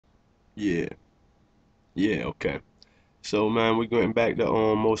Yeah, yeah, okay. So man, we're getting back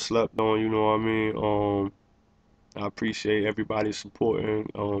to most slept on, you know what I mean? I appreciate everybody supporting,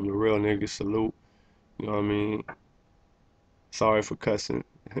 the real nigga salute, you know what I mean? Sorry for cussing.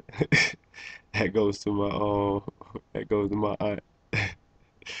 That goes to my that goes to my aunt.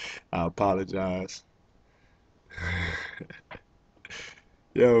 I apologize.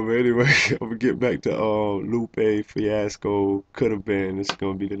 Yo, but anyway, I'm gonna get back to Lupe Fiasco could have been. It's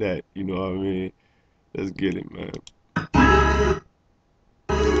gonna be to that, you know what I mean? Let's get it, man.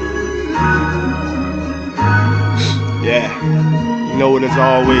 Yeah, you know what? As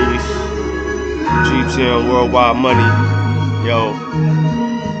always, GTM Worldwide Money. Yo,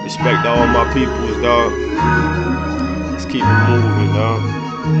 respect to all my peoples, dog. Let's keep it moving, dog.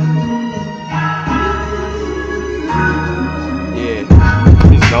 Yeah,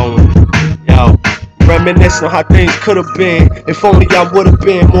 it's on. Yo, reminiscing on how things could have been. If only I would have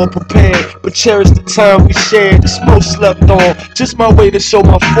been more prepared. But cherish the time we shared. The smoke slept on. Just my way to show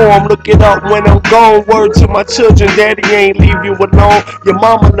my form. Look it up when I'm gone. Word to my children, daddy ain't leave you alone. Your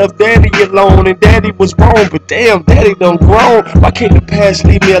mama left daddy alone, and daddy was wrong. But damn, daddy done grown. Why can't the past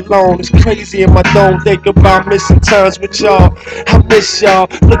leave me alone? It's crazy in my dome. Think about missing times with y'all. I miss y'all.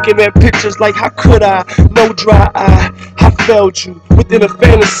 Looking at pictures like how could I? No dry eye. I failed you. Within a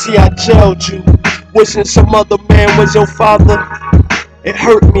fantasy, I jailed you. Wishing some other man was your father. It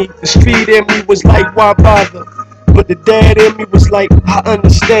hurt me. The street in me was like, why bother? But the dad in me was like, I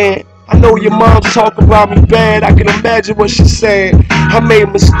understand. I know your mom's talking about me bad. I can imagine what she's saying. I made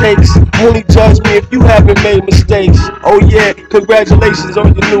mistakes. Only judge me if you haven't made mistakes. Oh yeah, congratulations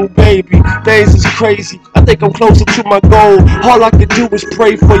on your new baby. Things is crazy. I think I'm closer to my goal. All I can do is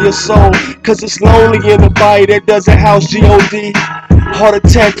pray for your soul. Cause it's lonely in a body that doesn't house G-O-D. All the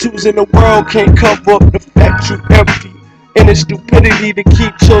tattoos in the world can't cover up the fact you empty. And the stupidity to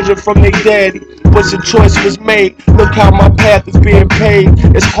keep children from their daddy. Once the choice was made, look how my path is being paved.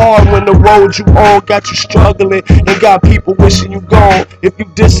 It's hard when the road you on got you struggling and got people wishing you gone. If you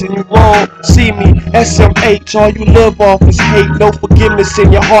dissing, you wrong. See me, SMH, all you live off is hate. No forgiveness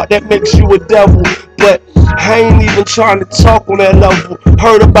in your heart that makes you a devil. But I ain't even trying to talk on that level.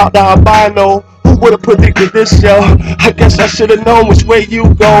 Heard about the albino. Who would've predicted this, yo? I guess I should've known which way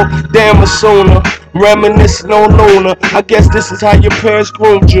you go. Damn, sooner. Reminiscing on Luna. I guess this is how your parents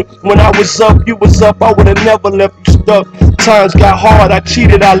groomed you. When I was up, you was up. I would've never left you stuck. Times got hard. I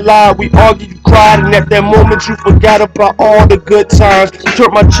cheated. I lied. We argued. You cried. And at that moment, you forgot about all the good times.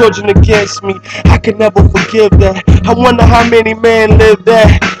 Turned my children against me. I can never forgive that. I wonder how many men live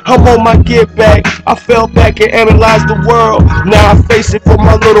that. I'm on my get back. I fell back and analyzed the world. Now I face it for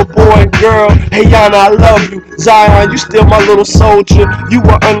my little boy and girl. Hey Yana, I love you. Zion, you still my little soldier. You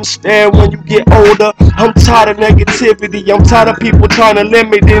will understand when you get older. I'm tired of negativity. I'm tired of people trying to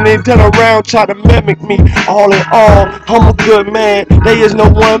limit and then turn around try to mimic me. All in all, I'm a good man. There is no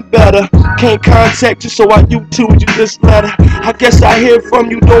one better. Can't contact you, so I YouTube you this letter. I guess I hear from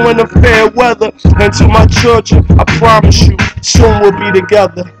you during the fair weather. And to my children, I promise you, soon we'll be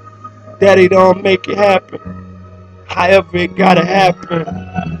together. Daddy don't make it happen. However it gotta happen.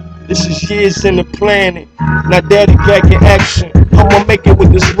 This is years in the planning. Now daddy back in action. I'ma make it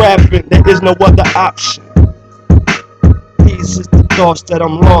with this rapping. There is no other option. These is the thoughts that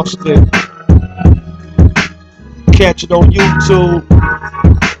I'm lost in. Catch it on YouTube.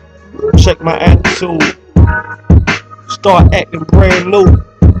 Check my attitude. Start acting brand new.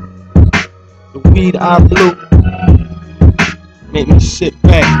 The weed I blew. Make me sit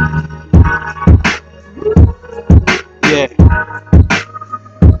back. Yeah.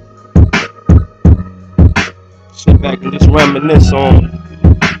 Sit back and just reminisce on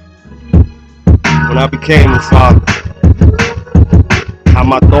when I became a father. How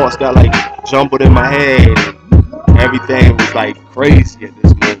my thoughts got like jumbled in my head. And everything was like crazy at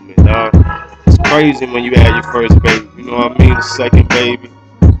this moment, dog. It's crazy when you had your first baby, you know what I mean? The second baby.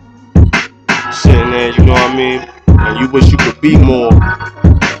 Sitting there, you know what I mean? And you wish you could be more.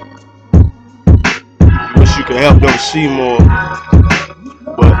 You wish you could help them see more.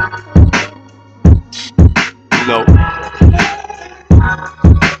 But, you know,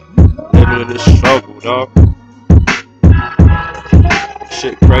 living in this struggle, dog.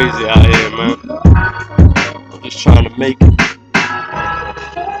 Shit crazy out here, man. I'm just trying to make it.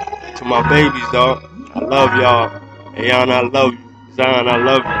 To my babies, dog. I love y'all. Ayana, I love you. Zion, I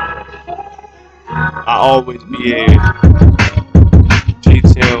love you. I always be here.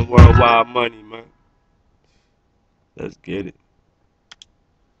 GTM Worldwide Money, man. Let's get it.